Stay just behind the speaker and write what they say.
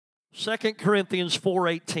2 Corinthians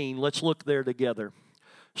 4:18. Let's look there together.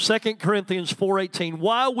 2 Corinthians 4:18.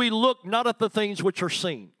 While we look not at the things which are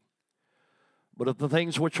seen, but at the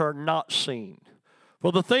things which are not seen.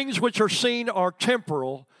 For the things which are seen are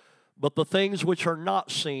temporal, but the things which are not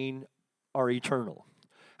seen are eternal.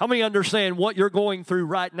 How many understand what you're going through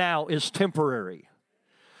right now is temporary?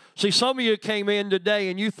 See, some of you came in today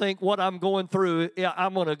and you think what I'm going through,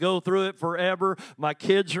 I'm going to go through it forever. My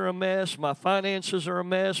kids are a mess. My finances are a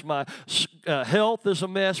mess. My health is a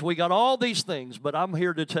mess. We got all these things, but I'm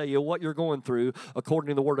here to tell you what you're going through, according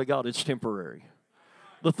to the Word of God, it's temporary.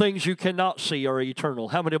 The things you cannot see are eternal.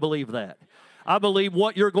 How many believe that? I believe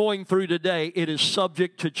what you're going through today, it is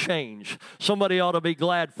subject to change. Somebody ought to be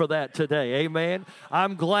glad for that today. Amen.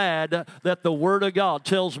 I'm glad that the Word of God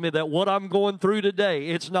tells me that what I'm going through today,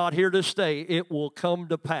 it's not here to stay. It will come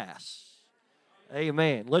to pass.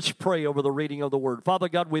 Amen. Let's pray over the reading of the Word. Father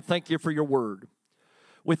God, we thank you for your Word.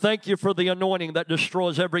 We thank you for the anointing that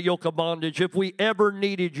destroys every yoke of bondage. If we ever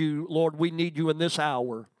needed you, Lord, we need you in this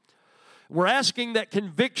hour. We're asking that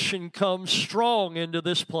conviction comes strong into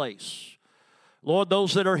this place. Lord,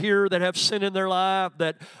 those that are here that have sin in their life,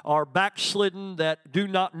 that are backslidden, that do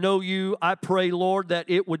not know you, I pray, Lord, that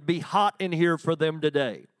it would be hot in here for them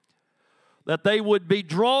today. That they would be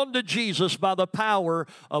drawn to Jesus by the power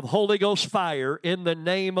of Holy Ghost fire in the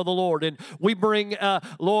name of the Lord. And we bring,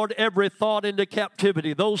 Lord, every thought into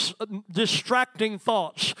captivity. Those distracting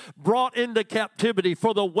thoughts brought into captivity.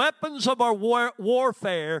 For the weapons of our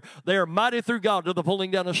warfare, they are mighty through God to the pulling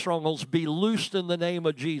down of strongholds. Be loosed in the name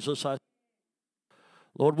of Jesus.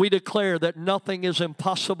 Lord, we declare that nothing is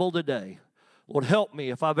impossible today. Lord, help me.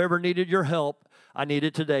 If I've ever needed your help, I need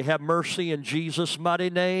it today. Have mercy in Jesus' mighty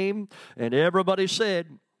name. And everybody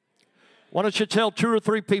said, why don't you tell 2 or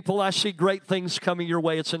 3 people, I see great things coming your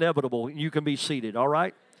way. It's inevitable. You can be seated, all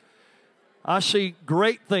right? I see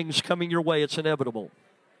great things coming your way. It's inevitable.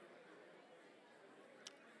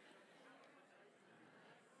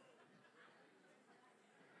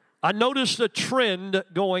 I noticed a trend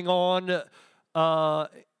going on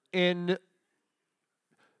in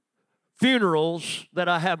funerals that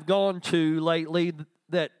I have gone to lately,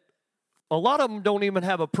 that a lot of them don't even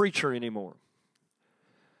have a preacher anymore.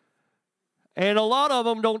 And a lot of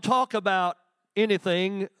them don't talk about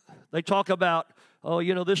anything. They talk about, oh,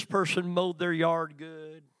 you know, this person mowed their yard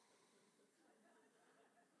good.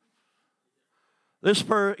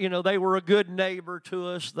 They were a good neighbor to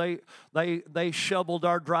us. They shoveled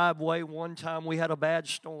our driveway one time. We had a bad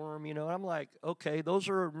storm, you know. I'm like, okay, those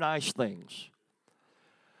are nice things.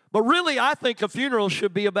 But really, I think a funeral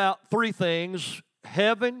should be about 3 things: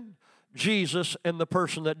 heaven, Jesus, and the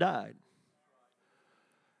person that died.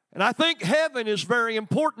 And I think heaven is very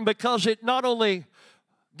important because it not only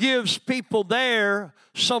gives people there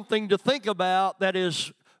something to think about, that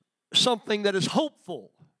is something that is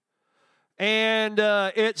hopeful. And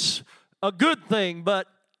it's a good thing, but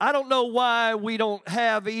I don't know why we don't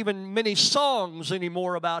have even many songs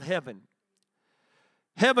anymore about heaven.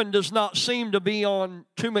 Heaven does not seem to be on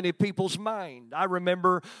too many people's mind. I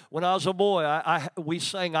remember when I was a boy, we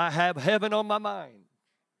sang, I have heaven on my mind.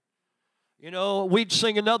 You know, we'd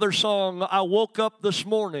sing another song, I woke up this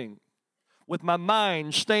morning with my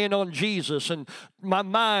mind staying on Jesus and my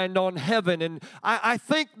mind on heaven. And I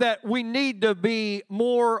think that we need to be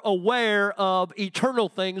more aware of eternal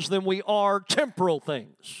things than we are temporal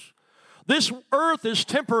things. This earth is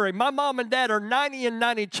temporary. My mom and dad are 90 and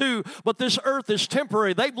 92, but this earth is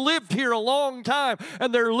temporary. They've lived here a long time,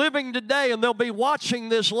 and they're living today, and they'll be watching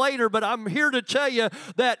this later. But I'm here to tell you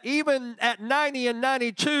that even at 90 and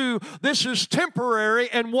 92, this is temporary,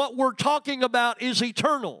 and what we're talking about is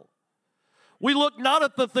eternal. We look not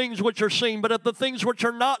at the things which are seen, but at the things which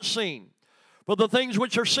are not seen. For the things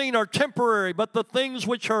which are seen are temporary, but the things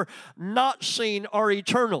which are not seen are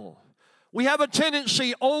eternal. We have a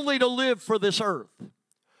tendency only to live for this earth.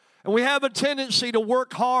 And we have a tendency to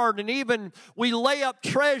work hard, and even we lay up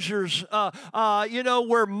treasures,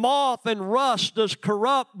 where moth and rust does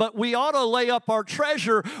corrupt, but we ought to lay up our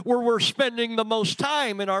treasure where we're spending the most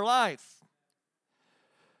time in our life.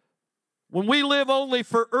 When we live only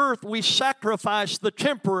for earth, we sacrifice the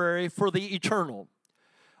temporary for the eternal.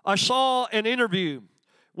 I saw an interview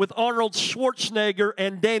with Arnold Schwarzenegger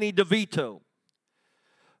and Danny DeVito.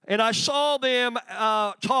 And I saw them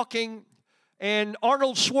talking, and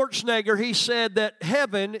Arnold Schwarzenegger, he said that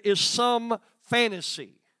heaven is some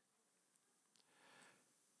fantasy.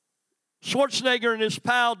 Schwarzenegger and his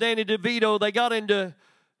pal Danny DeVito, they got into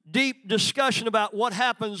deep discussion about what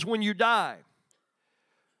happens when you die.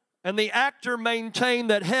 And the actor maintained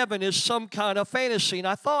that heaven is some kind of fantasy. And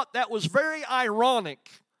I thought that was very ironic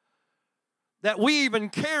that we even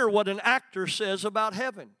care what an actor says about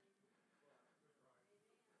heaven.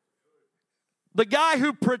 The guy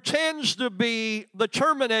who pretends to be the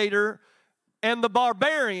Terminator and the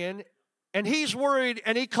barbarian, and he's worried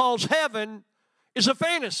and he calls heaven, is a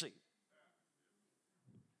fantasy.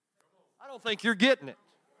 I don't think you're getting it.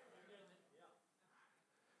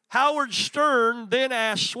 Howard Stern then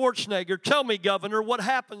asked Schwarzenegger, "Tell me, Governor, what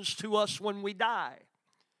happens to us when we die?"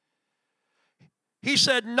 He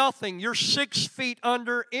said, "Nothing. You're 6 feet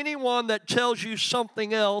under. Anyone that tells you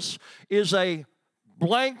something else is a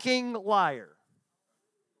blanking liar."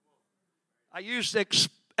 I used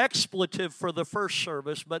expletive for the first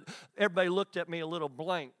service, but everybody looked at me a little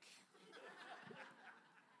blank.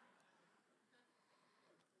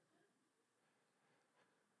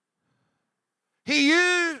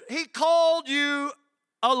 He called you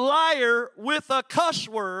a liar with a cuss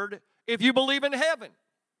word if you believe in heaven.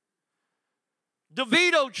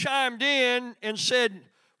 DeVito chimed in and said,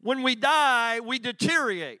 when we die, we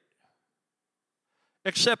deteriorate,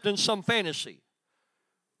 except in some fantasy.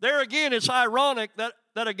 There again, it's ironic that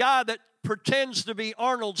a guy that pretends to be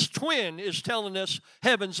Arnold's twin is telling us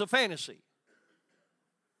heaven's a fantasy.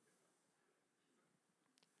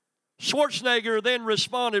 Schwarzenegger then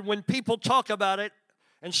responded, "When people talk about it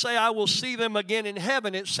and say, 'I will see them again in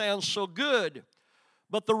heaven,' it sounds so good.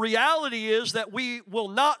 But the reality is that we will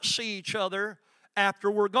not see each other after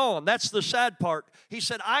we're gone." That's the sad part. He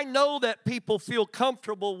said, "I know that people feel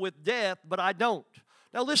comfortable with death, but I don't."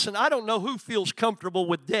 Now listen, I don't know who feels comfortable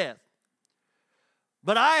with death.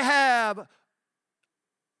 But I have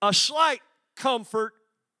a slight comfort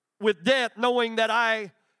with death, knowing that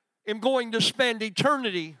I am going to spend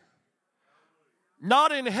eternity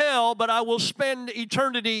not in hell, but I will spend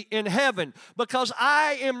eternity in heaven, because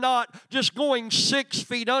I am not just going 6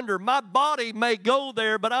 feet under. My body may go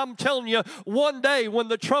there, but I'm telling you, one day when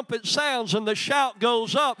the trumpet sounds and the shout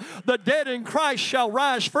goes up, the dead in Christ shall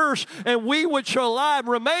rise first, and we which are alive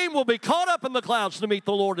remain will be caught up in the clouds to meet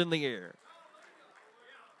the Lord in the air.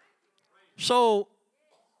 So,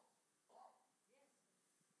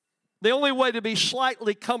 the only way to be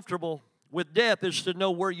slightly comfortable with death is to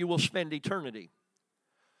know where you will spend eternity.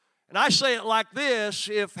 And I say it like this: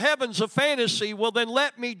 if heaven's a fantasy, well then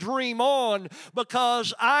let me dream on,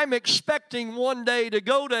 because I'm expecting one day to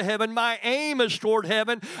go to heaven. My aim is toward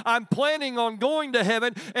heaven. I'm planning on going to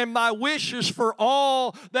heaven, and my wish is for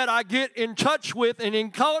all that I get in touch with and in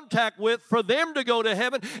contact with, for them to go to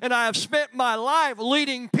heaven. And I have spent my life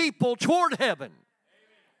leading people toward heaven.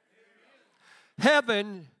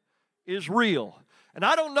 Heaven is real. And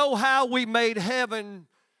I don't know how we made heaven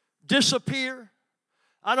disappear.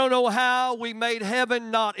 I don't know how we made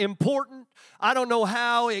heaven not important. I don't know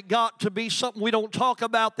how it got to be something we don't talk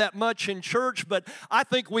about that much in church, but I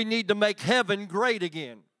think we need to make heaven great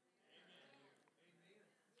again.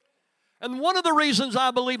 And one of the reasons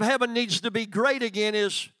I believe heaven needs to be great again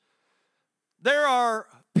is there are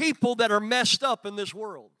people that are messed up in this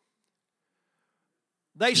world.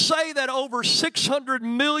 They say that over $600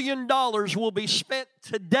 million will be spent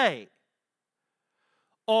today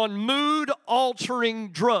on mood-altering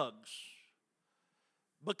drugs,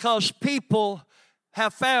 because people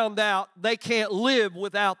have found out they can't live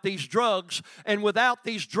without these drugs, and without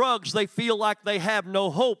these drugs they feel like they have no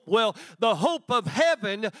hope. Well, the hope of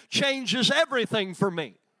heaven changes everything for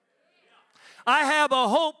me. I have a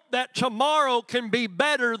hope that tomorrow can be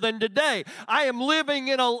better than today. I am living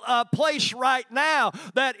in a place right now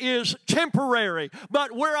that is temporary,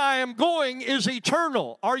 but where I am going is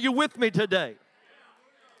eternal. Are you with me today?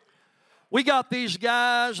 We got these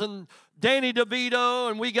guys and Danny DeVito,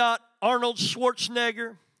 and we got Arnold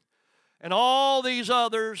Schwarzenegger and all these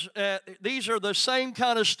others. These are the same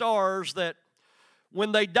kind of stars that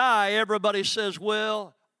when they die, everybody says,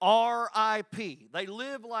 well, R.I.P. They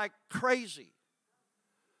live like crazy.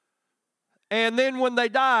 And then when they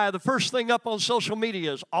die, the first thing up on social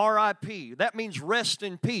media is R.I.P. That means rest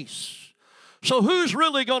in peace. So who's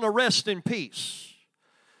really going to rest in peace?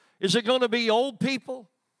 Is it going to be old people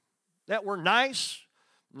that were nice?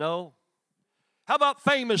 No. How about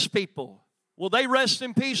famous people? Will they rest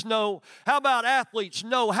in peace? No. How about athletes?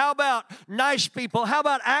 No. How about nice people? How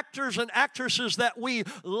about actors and actresses that we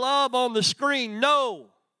love on the screen? No.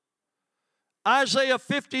 Isaiah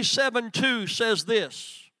 57:2 says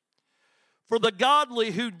this: "For the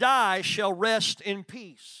godly who die shall rest in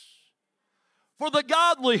peace. For the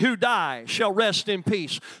godly who die shall rest in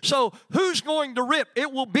peace. So who's going to rip?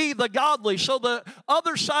 It will be the godly. So the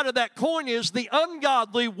other side of that coin is the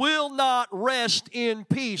ungodly will not rest in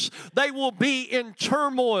peace. They will be in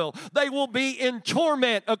turmoil. They will be in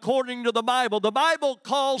torment according to the Bible. The Bible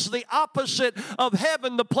calls the opposite of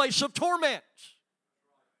heaven the place of torment.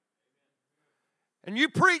 And you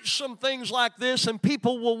preach some things like this and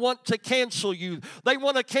people will want to cancel you. They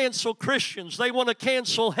want to cancel Christians. They want to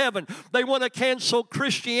cancel heaven. They want to cancel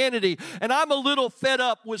Christianity. And I'm a little fed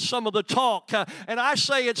up with some of the talk. And I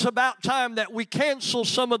say it's about time that we cancel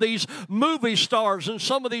some of these movie stars and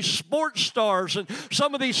some of these sports stars and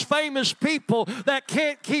some of these famous people that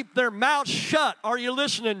can't keep their mouths shut. Are you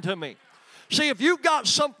listening to me? See, if you've got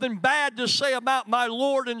something bad to say about my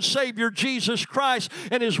Lord and Savior Jesus Christ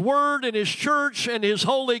and His Word and His church and His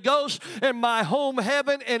Holy Ghost and my home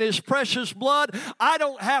heaven and His precious blood, I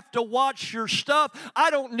don't have to watch your stuff.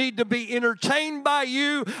 I don't need to be entertained by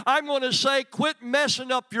you. I'm going to say, quit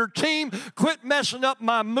messing up your team. Quit messing up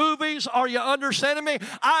my movies. Are you understanding me?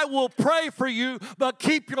 I will pray for you, but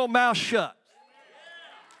keep your mouth shut.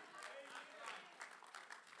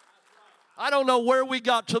 I don't know where we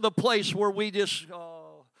got to the place where we just,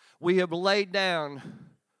 we have laid down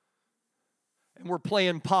and we're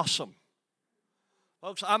playing possum.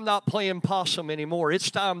 Folks, I'm not playing possum anymore. It's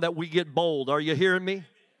time that we get bold. Are you hearing me?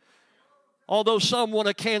 Although some want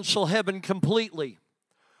to cancel heaven completely,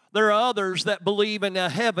 there are others that believe in a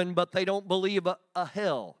heaven, but they don't believe a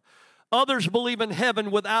hell. Others believe in heaven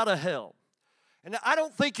without a hell. And I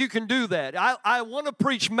don't think you can do that. I want to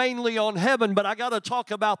preach mainly on heaven, but I got to talk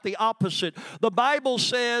about the opposite. The Bible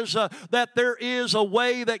says that there is a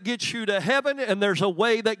way that gets you to heaven and there's a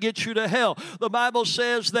way that gets you to hell. The Bible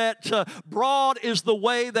says that broad is the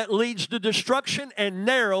way that leads to destruction and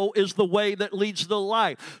narrow is the way that leads to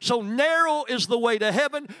life. So narrow is the way to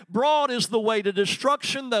heaven, broad is the way to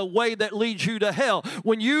destruction, the way that leads you to hell.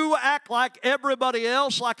 When you act like everybody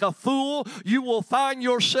else, like a fool, you will find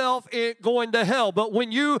yourself going to hell. But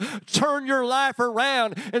when you turn your life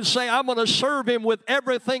around and say, I'm going to serve Him with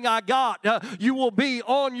everything I got, you will be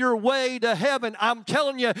on your way to heaven. I'm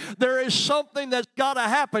telling you, there is something that's got to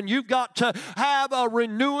happen. You've got to have a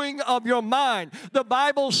renewing of your mind. The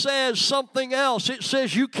Bible says something else. It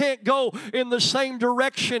says you can't go in the same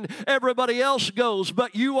direction everybody else goes,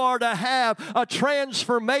 but you are to have a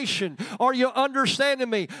transformation. Are you understanding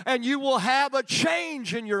me? And you will have a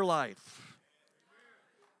change in your life.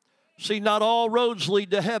 See, not all roads lead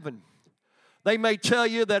to heaven. They may tell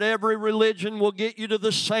you that every religion will get you to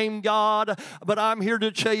the same God, but I'm here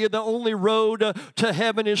to tell you the only road to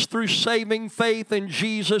heaven is through saving faith in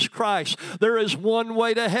Jesus Christ. There is one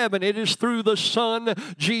way to heaven. It is through the Son,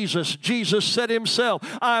 Jesus. Jesus said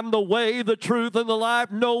Himself, I'm the way, the truth, and the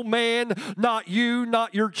life. No man, not you,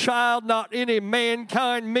 not your child, not any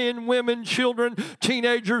mankind, men, women, children,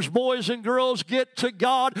 teenagers, boys, and girls get to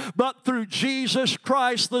God, but through Jesus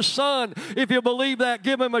Christ the Son. If you believe that,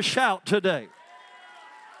 give Him a shout today.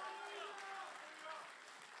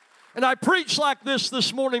 And I preach like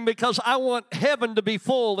this morning because I want heaven to be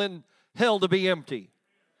full and hell to be empty.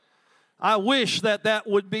 I wish that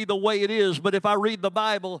would be the way it is, but if I read the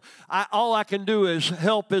Bible, all I can do is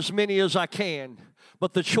help as many as I can.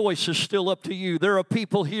 But the choice is still up to you. There are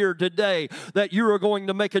people here today that you are going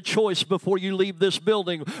to make a choice before you leave this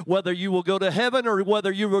building, whether you will go to heaven or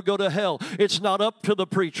whether you will go to hell. It's not up to the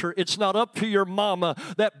preacher. It's not up to your mama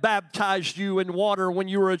that baptized you in water when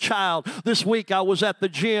you were a child. This week I was at the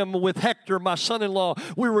gym with Hector, my son-in-law.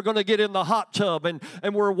 We were going to get in the hot tub, and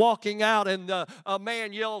we're walking out, and a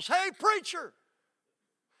man yells, "Hey, preacher!"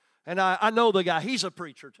 And I know the guy. He's a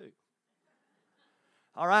preacher too.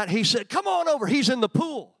 All right, he said, come on over. He's in the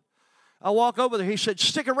pool. I walk over there. He said,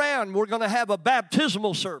 stick around. We're going to have a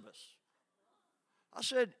baptismal service. I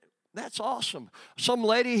said, that's awesome. Some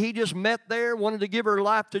lady he just met there wanted to give her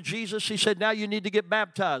life to Jesus. He said, now you need to get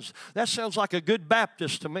baptized. That sounds like a good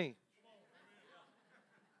Baptist to me.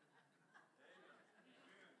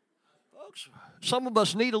 Folks, some of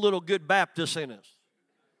us need a little good Baptist in us.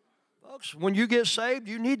 Folks, when you get saved,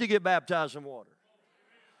 you need to get baptized in water.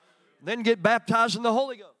 Then get baptized in the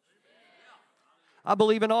Holy Ghost. I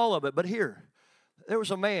believe in all of it. But here, there's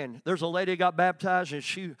a lady got baptized, and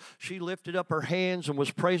she lifted up her hands and was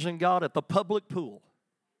praising God at the public pool.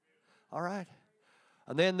 All right?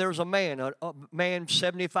 And then there's a man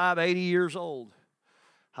 75, 80 years old.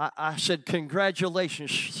 I said, congratulations,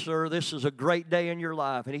 sir. This is a great day in your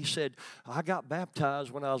life. And he said, I got baptized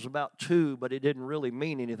when I was about 2, but it didn't really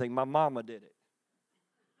mean anything. My mama did it.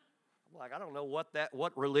 Like, I don't know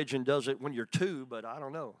what religion does it when you're 2, but I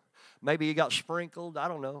don't know. Maybe you got sprinkled. I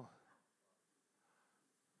don't know.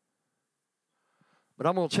 But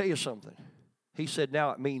I'm going to tell you something. He said, now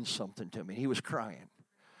it means something to me. He was crying.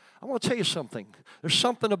 I want to tell you something. There's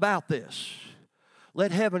something about this.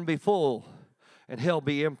 Let heaven be full and hell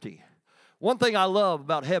be empty. One thing I love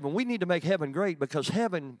about heaven, we need to make heaven great because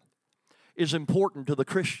heaven is important to the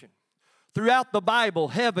Christian. Throughout the Bible,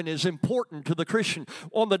 heaven is important to the Christian.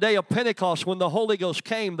 On the day of Pentecost, when the Holy Ghost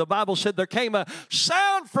came, the Bible said there came a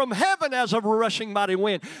sound from heaven as of a rushing mighty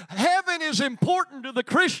wind. Heaven is important to the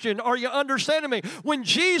Christian. Are you understanding me? When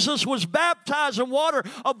Jesus was baptized in water,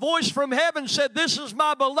 a voice from heaven said, this is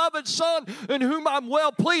my beloved Son in whom I'm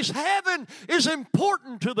well pleased. Heaven is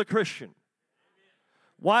important to the Christian.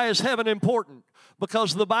 Why is heaven important?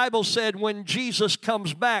 Because the Bible said when Jesus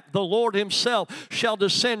comes back, the Lord himself shall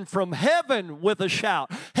descend from heaven with a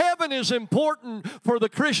shout. Heaven is important for the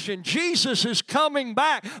Christian. Jesus is coming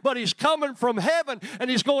back, but he's coming from heaven,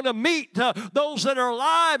 and he's going to meet those that are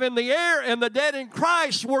alive in the air, and the dead in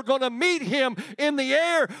Christ. We're going to meet him in the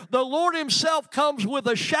air. The Lord himself comes with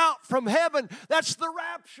a shout from heaven. That's the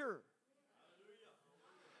rapture.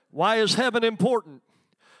 Why is heaven important?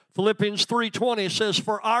 Philippians 3:20 says,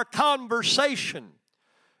 for our conversation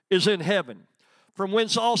is in heaven, from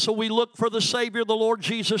whence also we look for the Savior, the Lord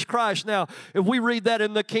Jesus Christ. Now, if we read that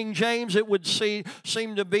in the King James, it would seem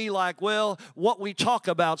to be like, well, what we talk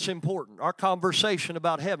about is important, our conversation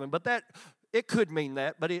about heaven. But that, it could mean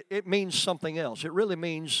that, but it means something else. It really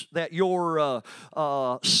means that your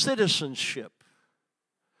citizenship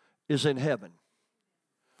is in heaven.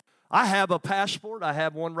 I have a passport. I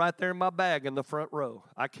have one right there in my bag in the front row.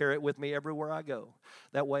 I carry it with me everywhere I go.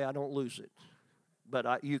 That way I don't lose it.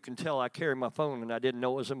 But you can tell I carry my phone and I didn't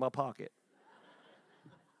know it was in my pocket.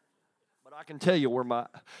 But I can tell you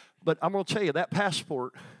but I'm going to tell you, that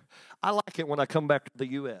passport, I like it when I come back to the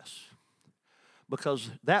U.S. Because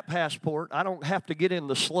that passport, I don't have to get in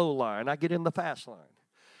the slow line. I get in the fast line.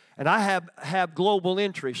 And I have global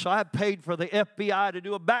entry, so I paid for the FBI to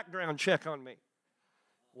do a background check on me.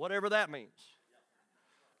 Whatever that means.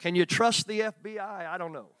 Can you trust the FBI? I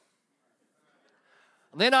don't know.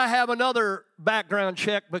 And then I have another background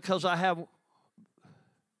check because I have...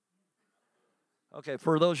 Okay,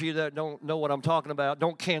 for those of you that don't know what I'm talking about,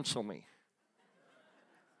 don't cancel me.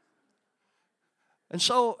 And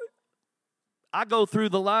so I go through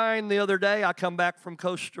the line the other day. I come back from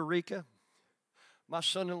Costa Rica. My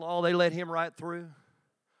son-in-law, they let him right through.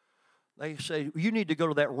 They say, you need to go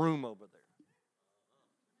to that room over there.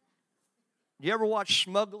 You ever watch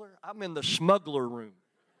Smuggler? I'm in the smuggler room.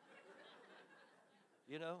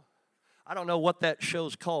 You know? I don't know what that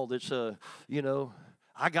show's called. It's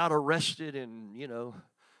I got arrested and,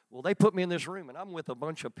 well, they put me in this room, and I'm with a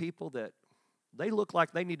bunch of people that they look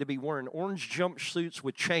like they need to be wearing orange jumpsuits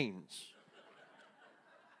with chains.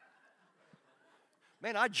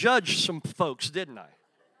 Man, I judged some folks, didn't I?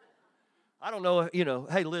 I don't know,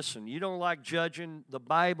 hey, listen, you don't like judging? The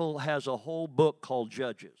Bible has a whole book called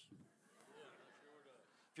Judges.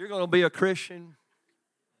 If you're going to be a Christian,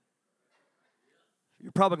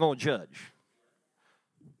 you're probably going to judge.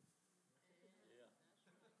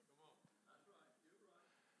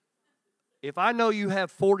 If I know you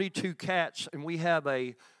have 42 cats and we have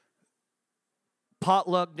a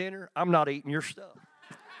potluck dinner, I'm not eating your stuff.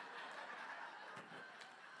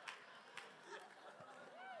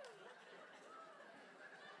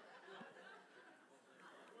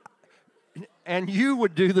 And you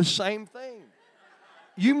would do the same thing.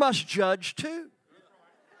 You must judge too.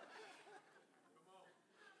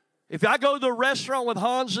 If I go to the restaurant with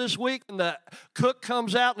Hans this week and the cook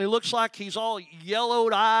comes out and he looks like he's all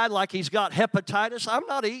yellowed-eyed, like he's got hepatitis, I'm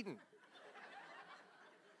not eating.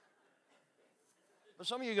 But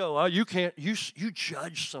some of you go, oh, you can't, you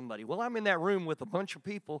judge somebody. Well, I'm in that room with a bunch of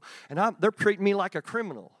people, and they're treating me like a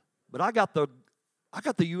criminal. But I got the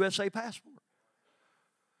USA passport.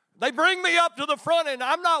 They bring me up to the front, and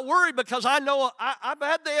I'm not worried because I know I've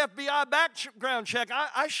had the FBI background check.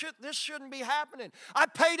 This shouldn't be happening. I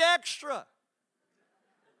paid extra.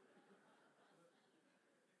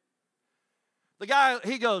 The guy,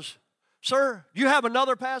 he goes, sir, do you have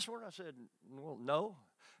another passport? I said, well, no.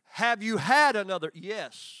 Have you had another?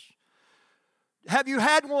 Yes. Have you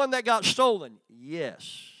had one that got stolen?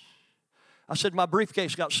 Yes. I said, my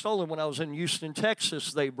briefcase got stolen when I was in Houston,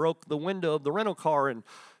 Texas. They broke the window of the rental car and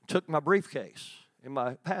took my briefcase, and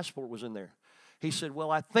my passport was in there. He said,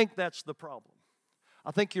 well, I think that's the problem.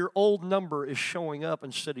 I think your old number is showing up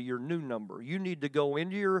instead of your new number. You need to go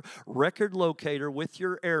into your record locator with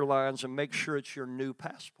your airlines and make sure it's your new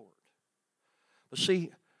passport. But see,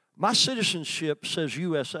 my citizenship says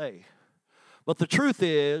USA. But the truth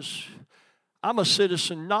is, I'm a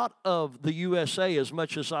citizen not of the USA as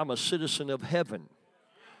much as I'm a citizen of heaven.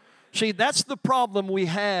 See, that's the problem we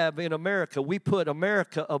have in America. We put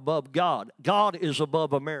America above God. God is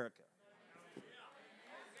above America.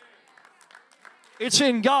 It's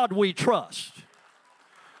in God we trust.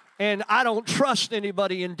 And I don't trust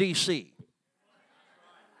anybody in D.C.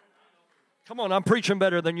 Come on, I'm preaching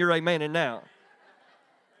better than you're amening now.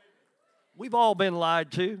 We've all been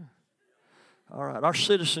lied to. All right, our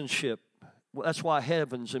citizenship, well, that's why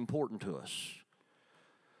heaven's important to us.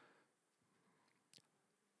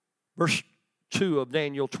 Verse 2 of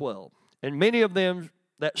Daniel 12. And many of them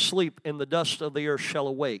that sleep in the dust of the earth shall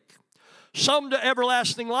awake, some to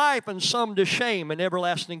everlasting life and some to shame and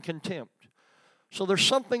everlasting contempt. So there's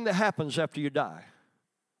something that happens after you die.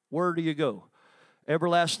 Where do you go?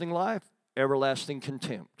 Everlasting life, everlasting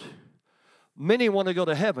contempt. Many want to go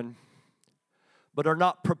to heaven, but are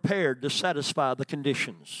not prepared to satisfy the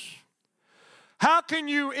conditions. How can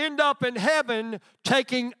you end up in heaven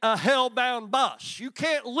taking a hell-bound bus? You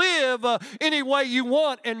can't live any way you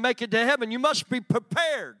want and make it to heaven. You must be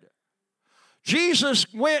prepared.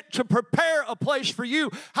 Jesus went to prepare a place for you.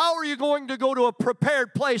 How are you going to go to a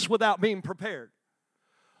prepared place without being prepared?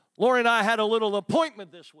 Lori and I had a little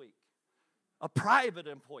appointment this week, a private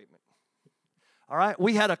appointment. All right,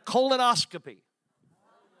 we had a colonoscopy.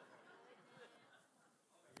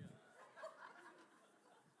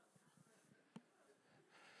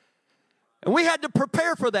 And we had to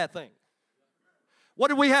prepare for that thing. What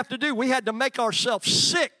did we have to do? We had to make ourselves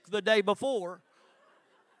sick the day before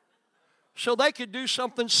so they could do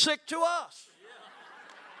something sick to us.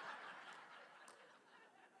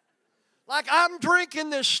 Like, I'm drinking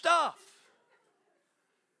this stuff.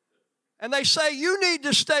 And they say, you need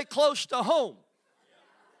to stay close to home.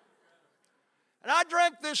 And I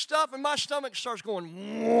drank this stuff and my stomach starts going,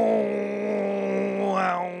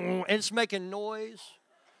 and it's making noise.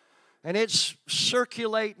 And it's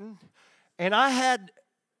circulating. And I had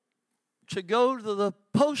to go to the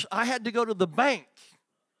post. I had to go to the bank.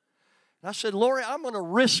 And I said, Lori, I'm going to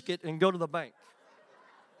risk it and go to the bank.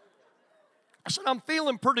 I said, I'm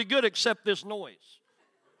feeling pretty good except this noise.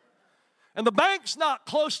 And the bank's not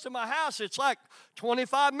close to my house. It's like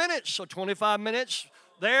 25 minutes. So 25 minutes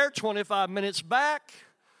there, 25 minutes back,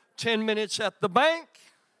 10 minutes at the bank.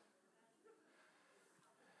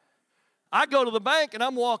 I go to the bank and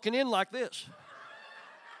I'm walking in like this.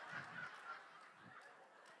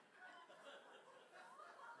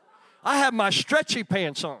 I have my stretchy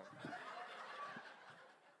pants on.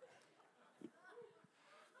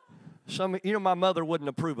 My mother wouldn't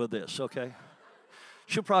approve of this, okay?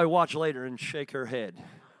 She'll probably watch later and shake her head.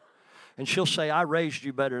 And she'll say, I raised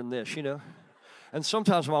you better than this, you know. And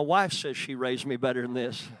sometimes my wife says she raised me better than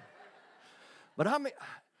this. But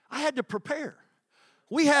I had to prepare.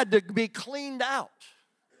 We had to be cleaned out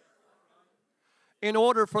in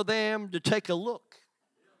order for them to take a look.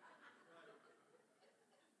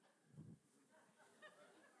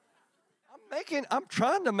 I'm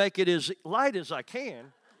trying to make it as light as I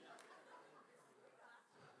can.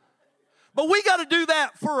 But we got to do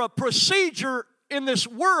that for a procedure in this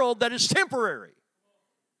world that is temporary.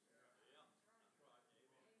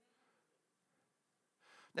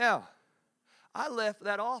 Now, I left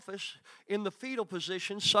that office in the fetal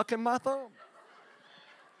position, sucking my thumb.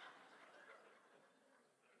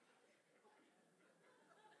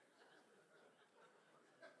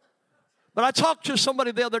 But I talked to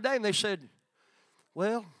somebody the other day, and they said,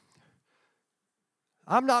 well,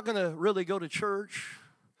 I'm not going to really go to church.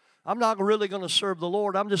 I'm not really going to serve the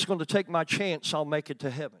Lord. I'm just going to take my chance. I'll make it to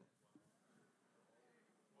heaven.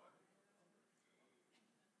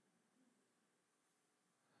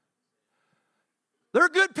 They're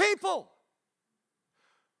good people.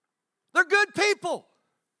 They're good people.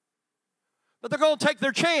 But they're going to take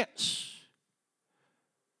their chance.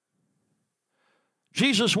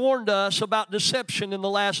 Jesus warned us about deception in the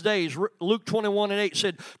last days. Luke 21:8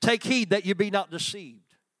 said, take heed that you be not deceived.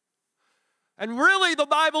 And really, the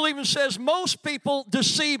Bible even says most people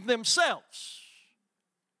deceive themselves.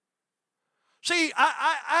 See,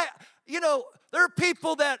 there are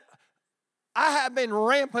people that I have been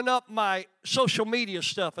ramping up my social media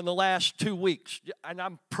stuff in the last 2 weeks, and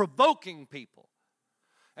I'm provoking people.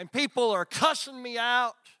 And people are cussing me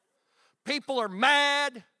out. People are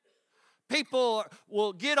mad. People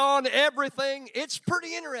will get on everything. It's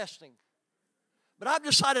pretty interesting. But I've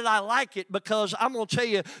decided I like it because I'm going to tell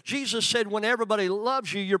you, Jesus said when everybody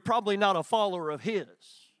loves you, you're probably not a follower of His.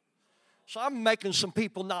 So I'm making some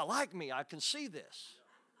people not like me. I can see this.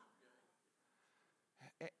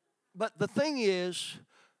 But the thing is,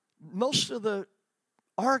 most of the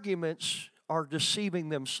arguments are deceiving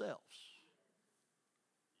themselves.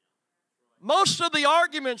 Most of the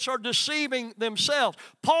arguments are deceiving themselves.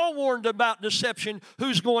 Paul warned about deception,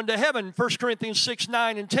 who's going to heaven. 1 Corinthians 6,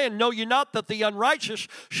 9, and 10. Know ye not that the unrighteous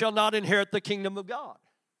shall not inherit the kingdom of God?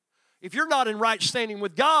 If you're not in right standing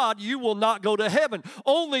with God, you will not go to heaven,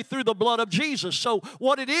 only through the blood of Jesus. So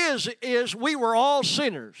what it is we were all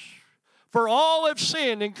sinners. For all have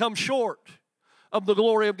sinned and come short of the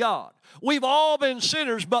glory of God. We've all been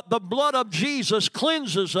sinners, but the blood of Jesus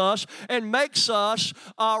cleanses us and makes us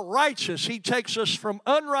righteous. He takes us from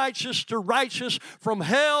unrighteous to righteous, from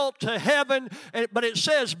hell to heaven. But it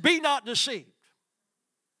says, be not deceived.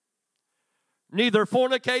 Neither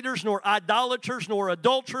fornicators, nor idolaters, nor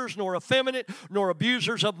adulterers, nor effeminate, nor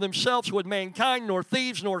abusers of themselves with mankind, nor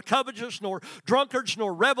thieves, nor covetous, nor drunkards,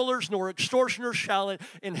 nor revelers, nor extortioners shall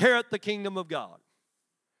inherit the kingdom of God.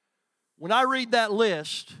 When I read that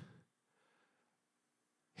list,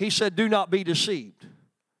 he said, do not be deceived.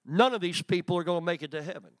 None of these people are going to make it to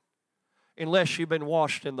heaven unless you've been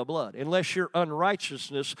washed in the blood, unless your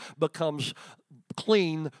unrighteousness becomes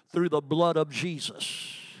clean through the blood of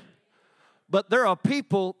Jesus. But there are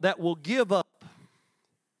people that will give up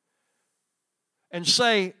and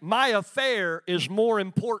say, my affair is more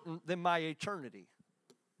important than my eternity.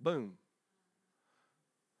 Boom.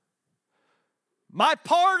 My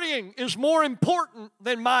partying is more important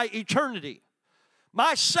than my eternity.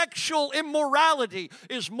 My sexual immorality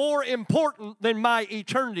is more important than my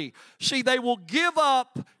eternity. See, they will give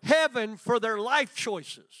up heaven for their life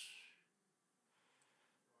choices.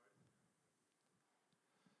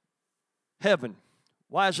 Heaven.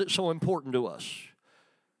 Why is it so important to us?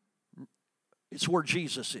 It's where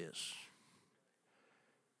Jesus is.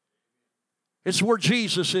 It's where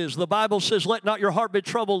Jesus is. The Bible says, let not your heart be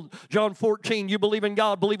troubled. John 14, you believe in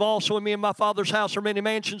God, believe also in me. In my Father's house are many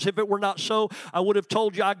mansions. If it were not so, I would have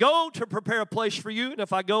told you, I go to prepare a place for you. And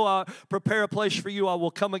if I go, I prepare a place for you, I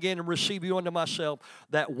will come again and receive you unto myself.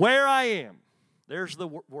 That where I am, there's the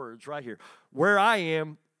words right here. Where I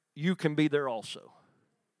am, you can be there also.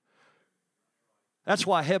 That's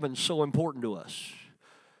why heaven's so important to us.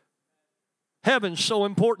 Heaven's so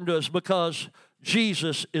important to us because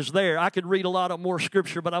Jesus is there. I could read a lot of more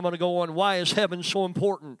scripture, but I'm going to go on. Why is heaven so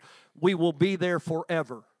important? We will be there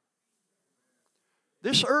forever.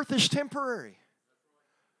 This earth is temporary.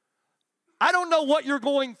 I don't know what you're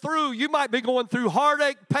going through. You might be going through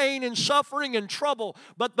heartache, pain, and suffering and trouble,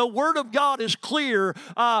 but the Word of God is clear.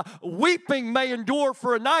 Weeping may endure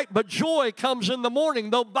for a night, but joy comes in the morning.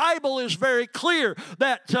 The Bible is very clear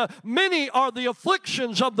that many are the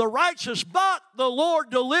afflictions of the righteous, but the Lord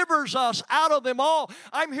delivers us out of them all.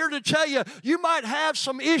 I'm here to tell you, you might have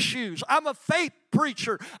some issues. I'm a faith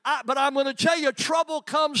preacher, but I'm going to tell you, trouble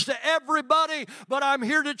comes to everybody, but I'm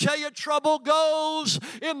here to tell you, trouble goes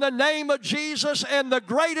in the name of Jesus, and the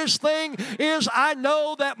greatest thing is I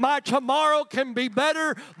know that my tomorrow can be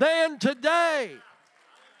better than today.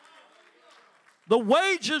 The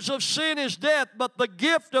wages of sin is death, but the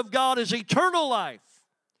gift of God is eternal life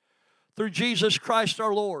through Jesus Christ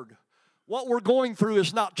our Lord. What we're going through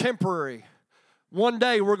is not temporary. One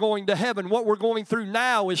day we're going to heaven. What we're going through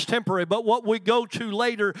now is temporary, but what we go to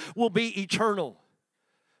later will be eternal.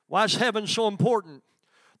 Why is heaven so important?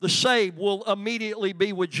 The saved will immediately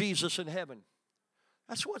be with Jesus in heaven.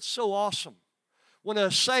 That's what's so awesome. When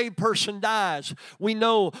a saved person dies, we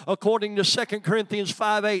know, according to 2 Corinthians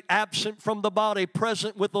 5:8, absent from the body,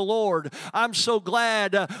 present with the Lord. I'm so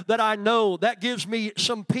glad that I know. That gives me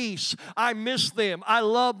some peace. I miss them. I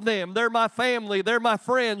love them. They're my family. They're my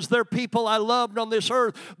friends. They're people I loved on this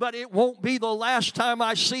earth. But it won't be the last time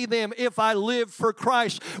I see them if I live for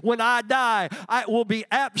Christ. When I die, I will be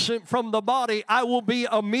absent from the body. I will be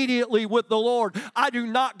immediately with the Lord. I do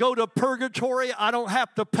not go to purgatory. I don't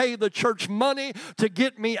have to pay the church money to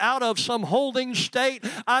get me out of some holding state.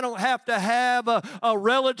 I don't have to have a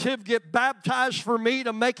relative get baptized for me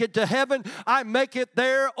to make it to heaven. I make it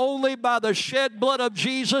there only by the shed blood of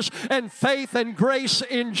Jesus and faith and grace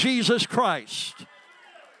in Jesus Christ.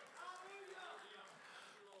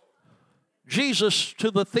 Jesus,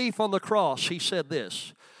 to the thief on the cross, he said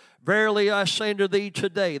this, verily I say unto thee,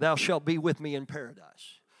 today thou shalt be with me in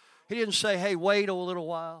paradise. He didn't say, hey, wait a little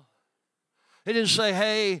while. He didn't say,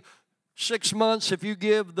 hey, 6 months, if you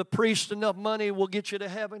give the priest enough money, we'll get you to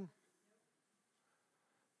heaven.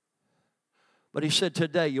 But he said,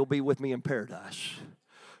 today you'll be with me in paradise.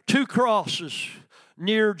 2 crosses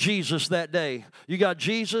near Jesus that day. You got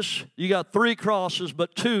Jesus, you got 3 crosses,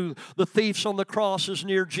 but 2, the thieves on the crosses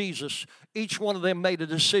near Jesus. Each one of them made a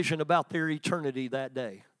decision about their eternity that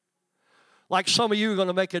day. Like some of you are going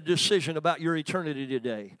to make a decision about your eternity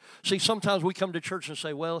today. See, sometimes we come to church and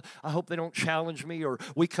say, well, I hope they don't challenge me. Or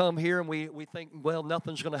we come here and we think, well,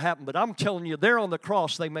 nothing's going to happen. But I'm telling you, there on the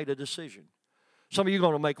cross, they made a decision. Some of you are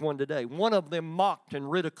going to make one today. One of them mocked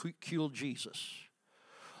and ridiculed Jesus.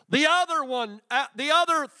 The other one, the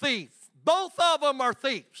other thief, both of them are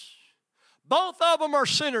thieves. Both of them are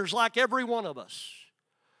sinners like every one of us.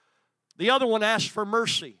 The other one asked for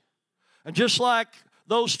mercy. And just like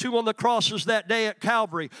those two on the crosses that day at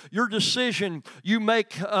Calvary, your decision you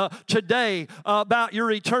make today about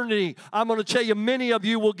your eternity, I'm going to tell you, many of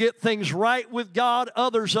you will get things right with God.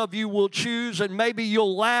 Others of you will choose, and maybe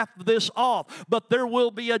you'll laugh this off. But there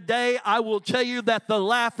will be a day, I will tell you, that the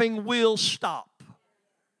laughing will stop.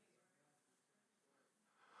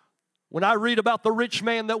 When I read about the rich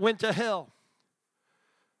man that went to hell,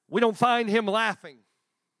 we don't find him laughing.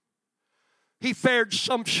 He fared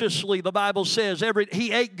sumptuously, the Bible says.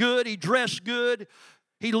 He ate good, he dressed good,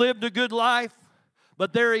 he lived a good life,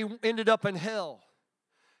 but there he ended up in hell.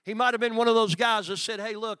 He might have been one of those guys that said,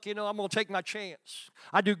 hey, look, I'm going to take my chance.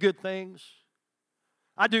 I do good things.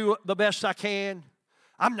 I do the best I can.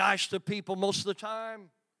 I'm nice to people most of the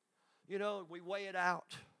time. We weigh it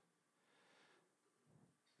out.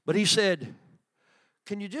 But he said,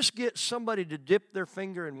 can you just get somebody to dip their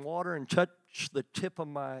finger in water and touch the tip of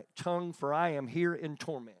my tongue, for I am here in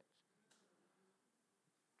torment?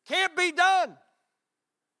 Can't be done.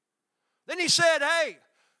 Then he said, hey,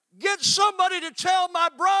 get somebody to tell my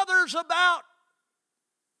brothers about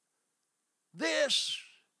this.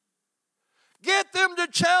 Get them to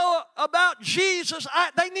tell about Jesus.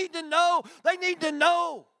 They need to know. They need to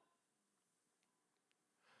know.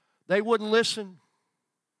 They wouldn't listen,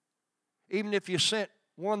 even if you sent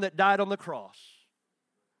one that died on the cross.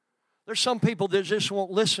 There's some people that just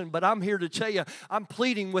won't listen, but I'm here to tell you, I'm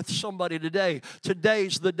pleading with somebody today.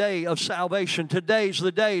 Today's the day of salvation. Today's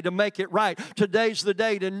the day to make it right. Today's the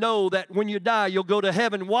day to know that when you die, you'll go to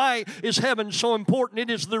heaven. Why is heaven so important? It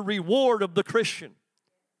is the reward of the Christian.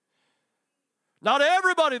 Not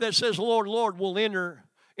everybody that says, Lord, Lord, will enter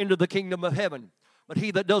into the kingdom of heaven, but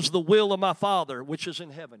he that does the will of my Father, which is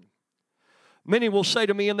in heaven. Many will say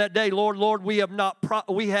to me in that day, Lord, Lord,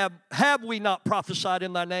 have we not prophesied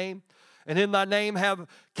in thy name? And in thy name have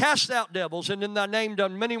cast out devils, and in thy name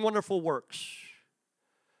done many wonderful works.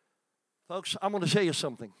 Folks, I'm going to tell you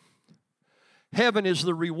something. Heaven is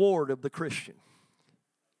the reward of the Christian.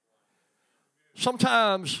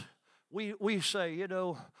 Sometimes we say,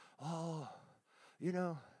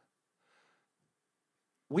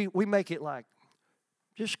 we make it like,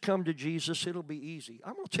 just come to Jesus, it'll be easy.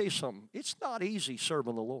 I'm going to tell you something. It's not easy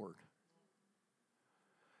serving the Lord.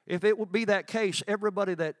 If it would be that case,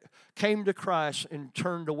 everybody that came to Christ and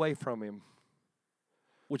turned away from Him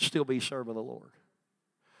would still be serving the Lord.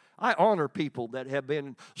 I honor people that have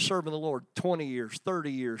been serving the Lord 20 years,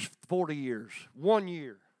 30 years, 40 years, 1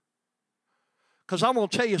 year. Because I'm going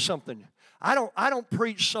to tell you something. I don't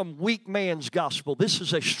preach some weak man's gospel. This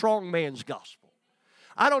is a strong man's gospel.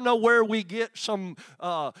 I don't know where we get some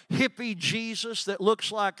hippie Jesus that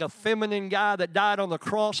looks like a feminine guy that died on the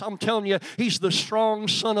cross. I'm telling you, he's the strong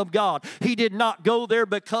Son of God. He did not go there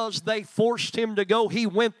because they forced him to go. He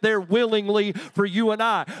went there willingly for you and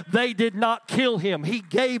I. They did not kill him. He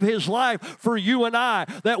gave his life for you and I,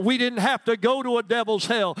 that we didn't have to go to a devil's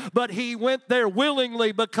hell. But he went there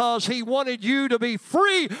willingly because he wanted you to be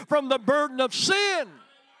free from the burden of sin.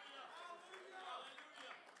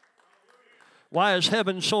 Why is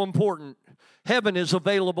heaven so important? Heaven is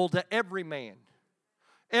available to every man,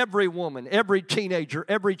 every woman, every teenager,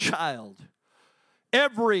 every child,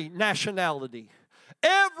 every nationality,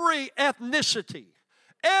 every ethnicity,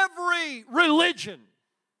 every religion.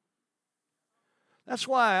 That's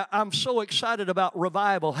why I'm so excited about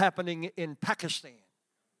revival happening in Pakistan.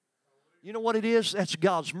 You know what it is? That's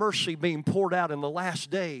God's mercy being poured out in the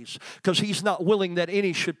last days, because He's not willing that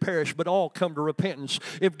any should perish but all come to repentance.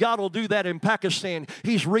 If God will do that in Pakistan,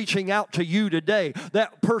 He's reaching out to you today.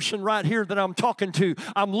 That person right here that I'm talking to,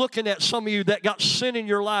 I'm looking at some of you that got sin in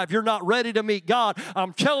your life. You're not ready to meet God.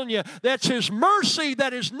 I'm telling you, that's His mercy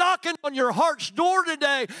that is knocking on your heart's door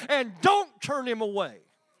today, and don't turn Him away.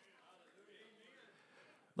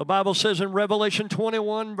 The Bible says in Revelation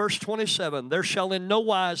 21, verse 27, there shall in no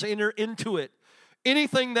wise enter into it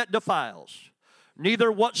anything that defiles,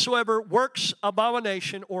 neither whatsoever works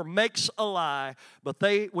abomination or makes a lie, but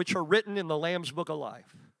they which are written in the Lamb's book of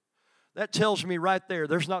life. That tells me right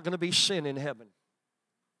there's not going to be sin in heaven.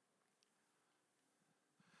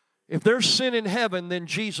 If there's sin in heaven, then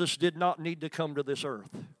Jesus did not need to come to this earth.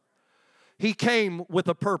 He came with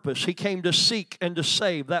a purpose. He came to seek and to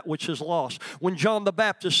save that which is lost. When John the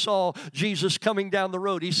Baptist saw Jesus coming down the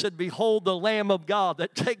road, he said, "Behold the Lamb of God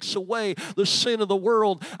that takes away the sin of the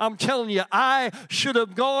world." I'm telling you, I should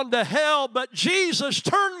have gone to hell, but Jesus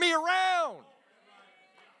turned me around.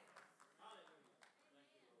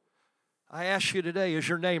 I ask you today, is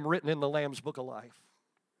your name written in the Lamb's Book of Life?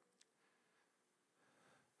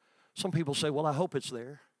 Some people say, well, I hope it's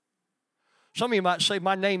there. Some of you might say,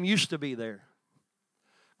 my name used to be there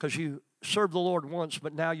because you served the Lord once,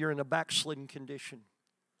 but now you're in a backslidden condition.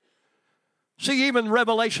 See, even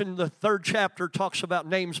Revelation, the 3rd chapter, talks about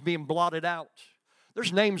names being blotted out.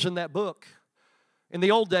 There's names in that book. In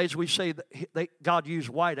the old days, we say that God used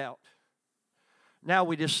whiteout. Now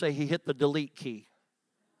we just say He hit the delete key.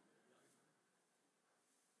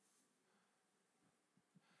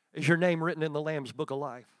 Is your name written in the Lamb's Book of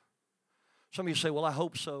Life? Some of you say, well, I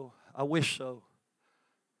hope so. I wish so.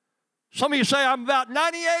 Some of you say, I'm about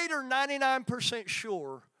 98 or 99%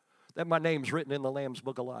 sure that my name's written in the Lamb's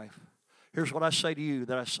Book of Life. Here's what I say to you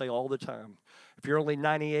that I say all the time. If you're only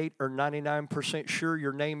 98 or 99% sure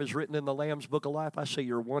your name is written in the Lamb's Book of Life, I say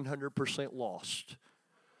you're 100% lost.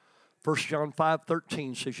 1 John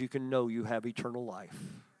 5:13 says you can know you have eternal life.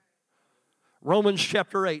 Romans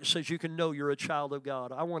chapter 8 says you can know you're a child of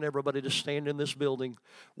God. I want everybody to stand in this building.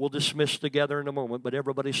 We'll dismiss together in a moment, but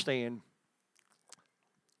everybody stand.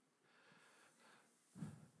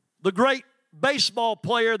 The great baseball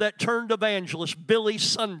player that turned evangelist, Billy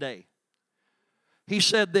Sunday, he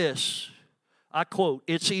said this, I quote,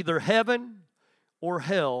 "It's either heaven or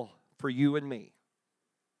hell for you and me."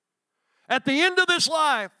 At the end of this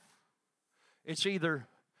life, it's either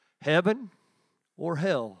heaven or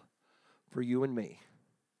hell for you and me.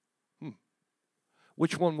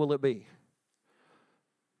 Which one will it be?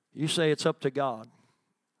 You say it's up to God.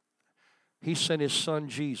 He sent His Son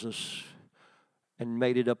Jesus and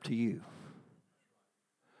made it up to you.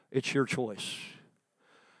 It's your choice.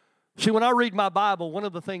 See, when I read my Bible, one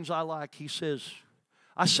of the things I like, He says,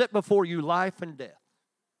 I set before you life and death.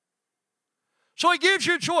 So He gives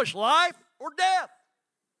you a choice, life or death.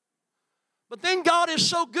 But then God is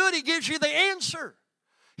so good, He gives you the answer.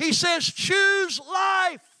 He says, choose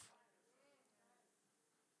life.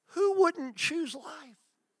 Who wouldn't choose life?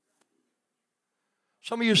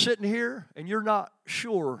 Some of you sitting here and you're not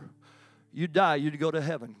sure you'd die, you'd go to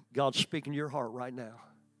heaven. God's speaking to your heart right now.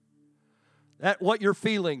 That what you're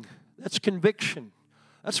feeling, that's conviction.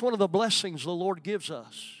 That's one of the blessings the Lord gives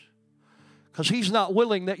us. Because He's not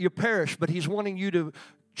willing that you perish, but He's wanting you to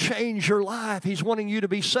change your life. He's wanting you to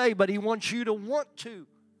be saved, but He wants you to want to.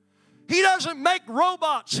 He doesn't make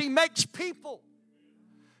robots. He makes people.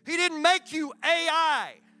 He didn't make you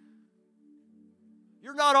AI.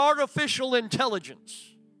 You're not artificial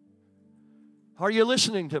intelligence. Are you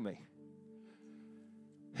listening to me?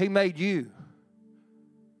 He made you.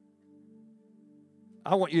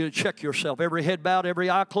 I want you to check yourself. Every head bowed, every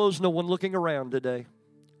eye closed, no one looking around today.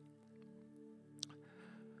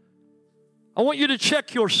 I want you to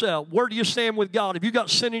check yourself. Where do you stand with God? If you got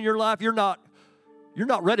sin in your life, you're not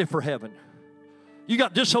ready for heaven. You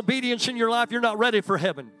got disobedience in your life, you're not ready for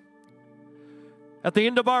heaven. At the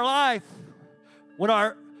end of our life, when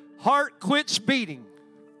our heart quits beating,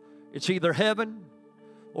 it's either heaven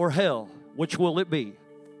or hell. Which will it be?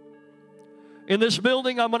 In this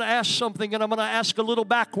building, I'm going to ask something, and I'm going to ask a little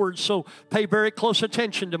backwards, so pay very close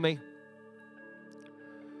attention to me.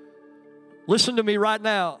 Listen to me right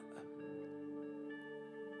now.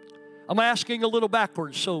 I'm asking a little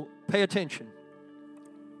backwards, so pay attention.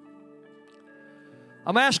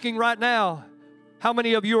 I'm asking right now, how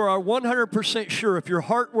many of you are 100% sure if your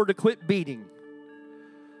heart were to quit beating,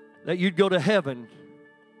 that you'd go to heaven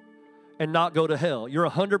and not go to hell? You're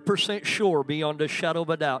 100% sure beyond a shadow of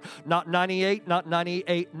a doubt. Not 98, not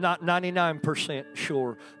 98, not 99%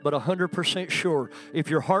 sure, but 100% sure. If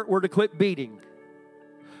your heart were to quit beating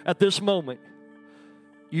at this moment,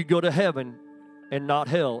 you'd go to heaven and not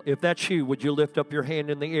hell. If that's you, would you lift up your hand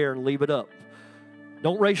in the air and leave it up?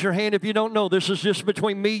 Don't raise your hand if you don't know. This is just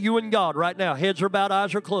between me, you, and God right now. Heads are bowed,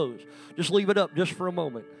 eyes are closed. Just leave it up just for a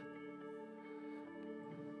moment.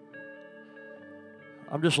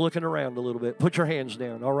 I'm just looking around a little bit. Put your hands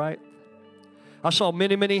down, all right? I saw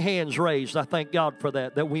many, many hands raised. I thank God for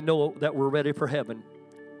that we know that we're ready for heaven.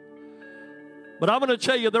 But I'm going to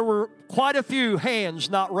tell you, there were quite a few hands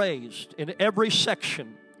not raised in every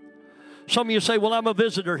section. Some of you say, well, I'm a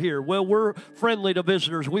visitor here. Well, we're friendly to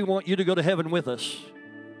visitors. We want you to go to heaven with us.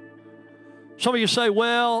 Some of you say,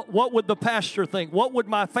 well, what would the pastor think? What would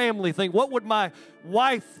my family think? What would my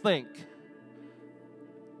wife think?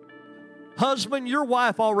 Husband, your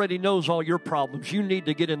wife already knows all your problems. You need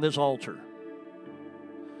to get in this altar.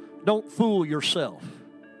 Don't fool yourself.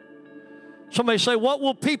 Somebody say, what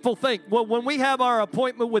will people think? Well, when we have our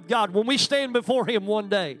appointment with God, when we stand before Him one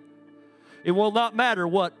day, it will not matter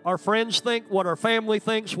what our friends think, what our family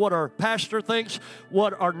thinks, what our pastor thinks,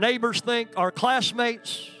 what our neighbors think, our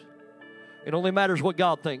classmates. It only matters what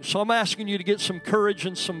God thinks. So I'm asking you to get some courage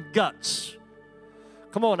and some guts.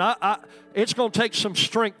 Come on, it's going to take some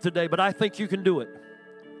strength today, but I think you can do it.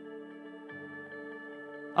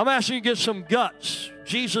 I'm asking you to get some guts.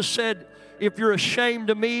 Jesus said, if you're ashamed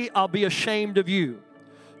of me, I'll be ashamed of you.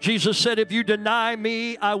 Jesus said, if you deny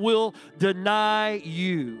me, I will deny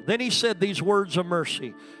you. Then He said these words of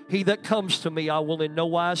mercy. He that comes to me, I will in no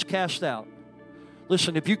wise cast out.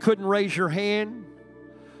 Listen, if you couldn't raise your hand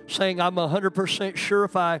saying, I'm 100% sure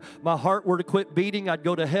if my heart were to quit beating, I'd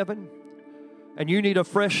go to heaven, and you need a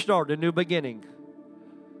fresh start, a new beginning,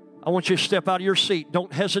 I want you to step out of your seat.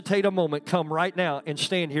 Don't hesitate a moment. Come right now and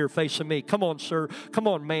stand here facing me. Come on, sir. Come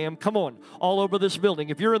on, ma'am. Come on. All over this building.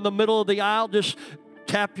 If you're in the middle of the aisle, just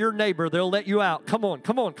tap your neighbor. They'll let you out. Come on,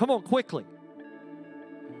 come on, come on, quickly.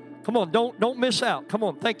 Come on, don't miss out. Come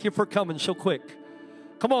on, thank you for coming so quick.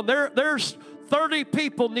 Come on, there's 30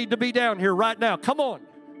 people need to be down here right now. Come on.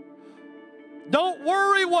 Don't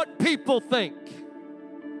worry what people think.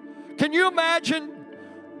 Can you imagine?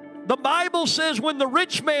 The Bible says when the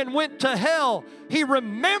rich man went to hell, he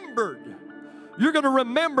remembered. You're going to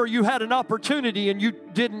remember you had an opportunity and you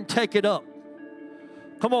didn't take it up.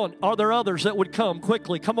 Come on, are there others that would come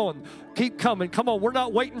quickly? Come on, keep coming. Come on, we're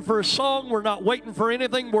not waiting for a song. We're not waiting for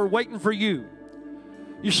anything. We're waiting for you.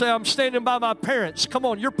 You say, I'm standing by my parents. Come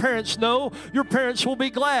on, your parents know. Your parents will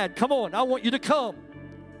be glad. Come on, I want you to come.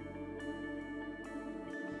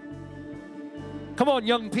 Come on,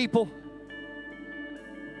 young people.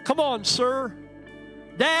 Come on, sir.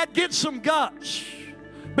 Dad, get some guts.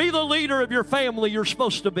 Be the leader of your family you're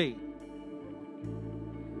supposed to be.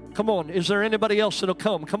 Come on, is there anybody else that'll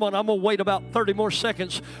come? Come on, I'm going to wait about 30 more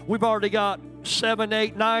seconds. We've already got 7,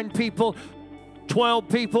 8, 9 people, 12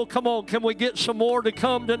 people. Come on, can we get some more to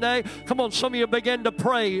come today? Come on, some of you begin to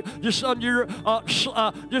pray. Just under your,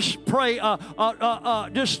 just pray,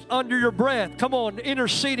 just under your breath. Come on,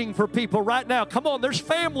 interceding for people right now. Come on, there's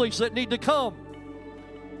families that need to come.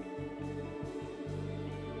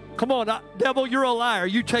 Come on, devil, you're a liar.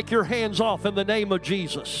 You take your hands off in the name of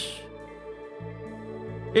Jesus.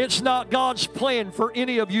 It's not God's plan for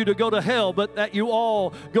any of you to go to hell, but that you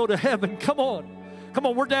all go to heaven. Come on. Come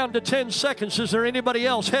on, we're down to 10 seconds. Is there anybody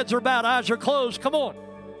else? Heads are bowed, eyes are closed. Come on.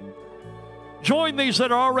 Join these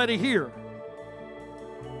that are already here.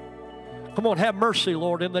 Come on, have mercy,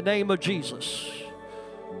 Lord, in the name of Jesus.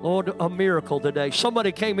 Lord, a miracle today.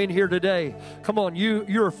 Somebody came in here today. Come on,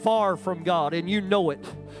 you're far from God and you know it.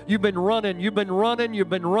 You've been running, you've been running, you've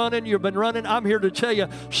been running, you've been running. I'm here to tell you,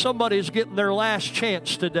 somebody's getting their last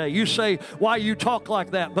chance today. You say, why you talk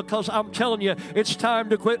like that? Because I'm telling you, it's time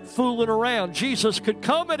to quit fooling around. Jesus could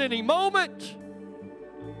come at any moment.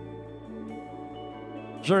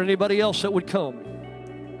 Is there anybody else that would come?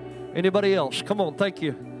 Anybody else? Come on, thank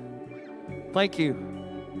you. Thank you.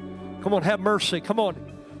 Come on, have mercy. Come on.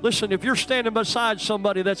 Listen, if you're standing beside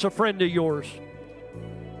somebody that's a friend of yours,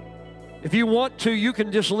 if you want to, you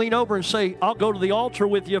can just lean over and say, I'll go to the altar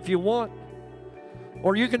with you if you want.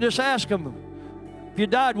 Or you can just ask them, if you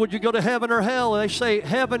died, would you go to heaven or hell? And they say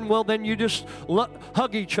heaven, well, then you just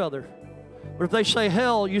hug each other. But if they say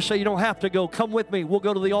hell, you say you don't have to go. Come with me. We'll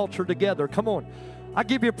go to the altar together. Come on. I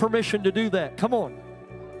give you permission to do that. Come on.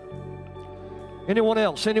 Anyone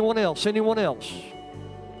else? Anyone else? Anyone else?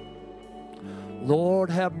 Lord,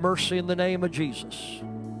 have mercy in the name of Jesus.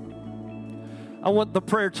 I want the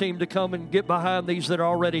prayer team to come and get behind these that are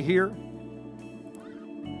already here.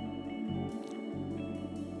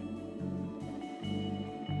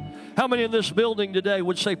 How many in this building today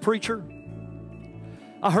would say, preacher,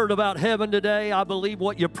 I heard about heaven today. I believe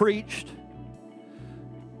what you preached.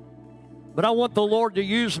 But I want the Lord to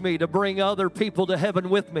use me to bring other people to heaven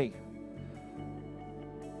with me.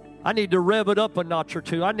 I need to rev it up a notch or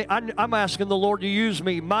two. I'm asking the Lord to use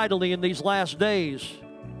me mightily in these last days.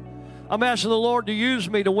 I'm asking the Lord to use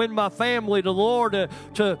me to win my family, to the Lord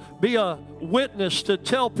to be a witness, to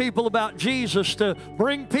tell people about Jesus, to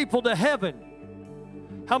bring people to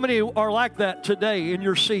heaven. How many are like that today in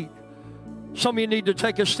your seat? Some of you need to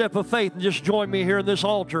take a step of faith and just join me here in this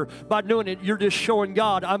altar. By doing it, you're just showing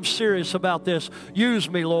God, I'm serious about this. Use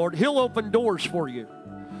me, Lord. He'll open doors for you.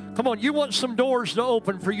 Come on, you want some doors to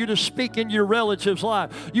open for you to speak into your relative's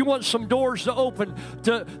life. You want some doors to open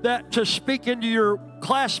to speak into your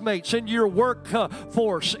classmates, into your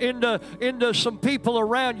workforce, into some people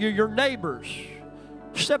around you, your neighbors.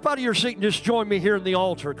 Step out of your seat and just join me here in the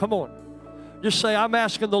altar. Come on. Just say, I'm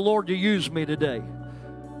asking the Lord to use me today.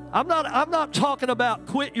 I'm not talking about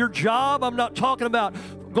quit your job. I'm not talking about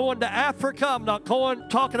going to Africa. I'm not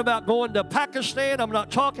talking about going to Pakistan.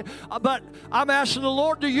 But I'm asking the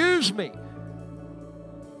Lord to use me.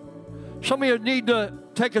 Some of you need to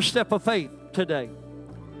take a step of faith today.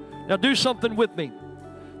 Now do something with me.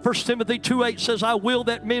 1 Timothy 2:8 says, I will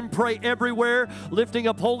that men pray everywhere, lifting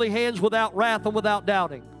up holy hands without wrath and without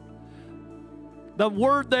doubting. The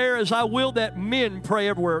word there is, I will that men pray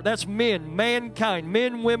everywhere. That's men, mankind,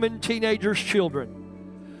 men, women, teenagers,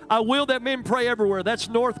 children. I will that men pray everywhere. That's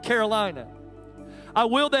North Carolina. I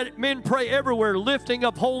will that men pray everywhere, lifting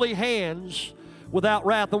up holy hands without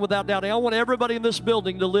wrath and without doubting. I want everybody in this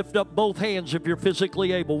building to lift up both hands if you're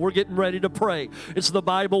physically able. We're getting ready to pray. It's the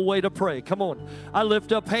Bible way to pray. Come on. I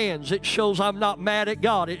lift up hands. It shows I'm not mad at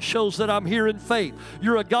God. It shows that I'm here in faith.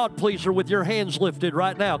 You're a God pleaser with your hands lifted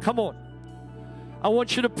right now. Come on. I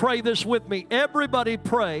want you to pray this with me. Everybody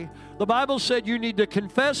pray. The Bible said you need to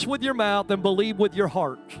confess with your mouth and believe with your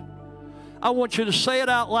heart. I want you to say it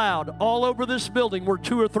out loud all over this building where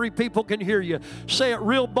 2 or 3 people can hear you. Say it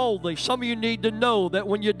real boldly. Some of you need to know that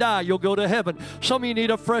when you die, you'll go to heaven. Some of you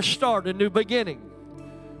need a fresh start, a new beginning.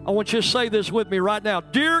 I want you to say this with me right now.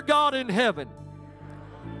 Dear God in heaven,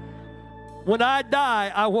 when I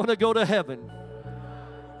die, I want to go to heaven.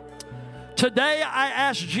 Today, I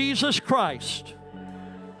ask Jesus Christ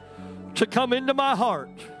to come into my heart,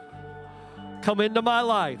 come into my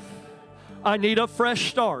life. I need a fresh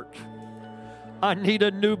start. I need a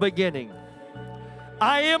new beginning.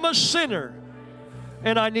 I am a sinner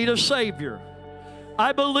and I need a Savior.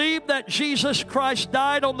 I believe that Jesus Christ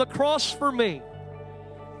died on the cross for me.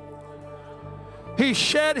 He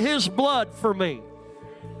shed His blood for me.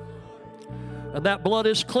 And that blood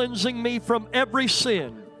is cleansing me from every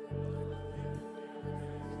sin.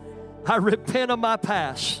 I repent of my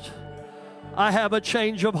past. I have a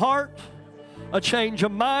change of heart, a change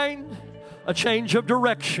of mind, a change of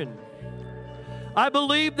direction. I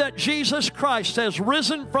believe that Jesus Christ has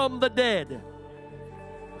risen from the dead.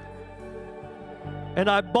 And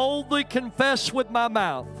I boldly confess with my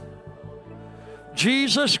mouth,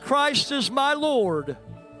 Jesus Christ is my Lord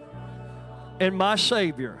and my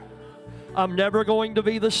Savior. I'm never going to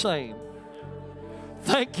be the same.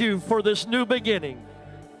 Thank you for this new beginning.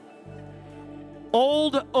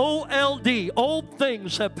 Old O-L-D, old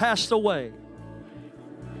things have passed away.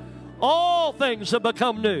 All things have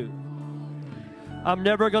become new. I'm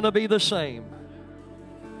never going to be the same.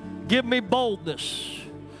 Give me boldness.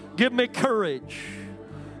 Give me courage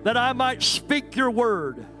that I might speak your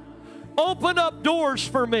word. Open up doors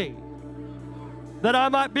for me that I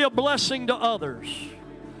might be a blessing to others.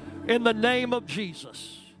 In the name of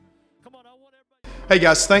Jesus. Come on, I want everybody. Hey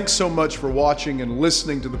guys, thanks so much for watching and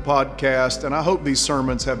listening to the podcast, and I hope these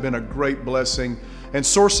sermons have been a great blessing and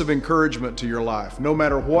source of encouragement to your life. No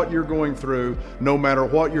matter what you're going through, no matter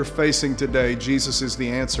what you're facing today, Jesus is the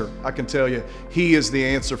answer. I can tell you, He is the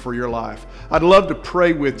answer for your life. I'd love to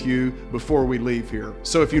pray with you before we leave here.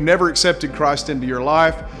 So if you never accepted Christ into your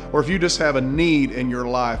life, or if you just have a need in your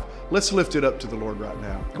life, let's lift it up to the Lord right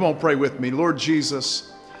now. Come on, pray with me. Lord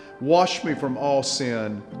Jesus, wash me from all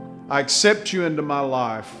sin. I accept you into my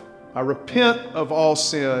life. I repent of all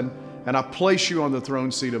sin, and I place you on the throne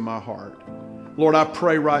seat of my heart. Lord, I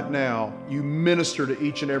pray right now, you minister to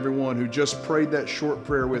each and every one who just prayed that short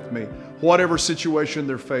prayer with me. Whatever situation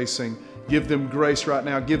they're facing, give them grace right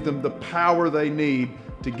now. Give them the power they need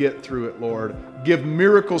to get through it, Lord. Give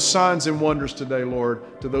miracles, signs, and wonders today,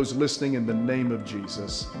 Lord, to those listening in the name of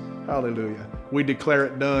Jesus. Hallelujah. We declare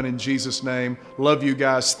it done in Jesus' name. Love you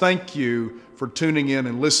guys. Thank you for tuning in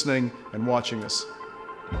and listening and watching us.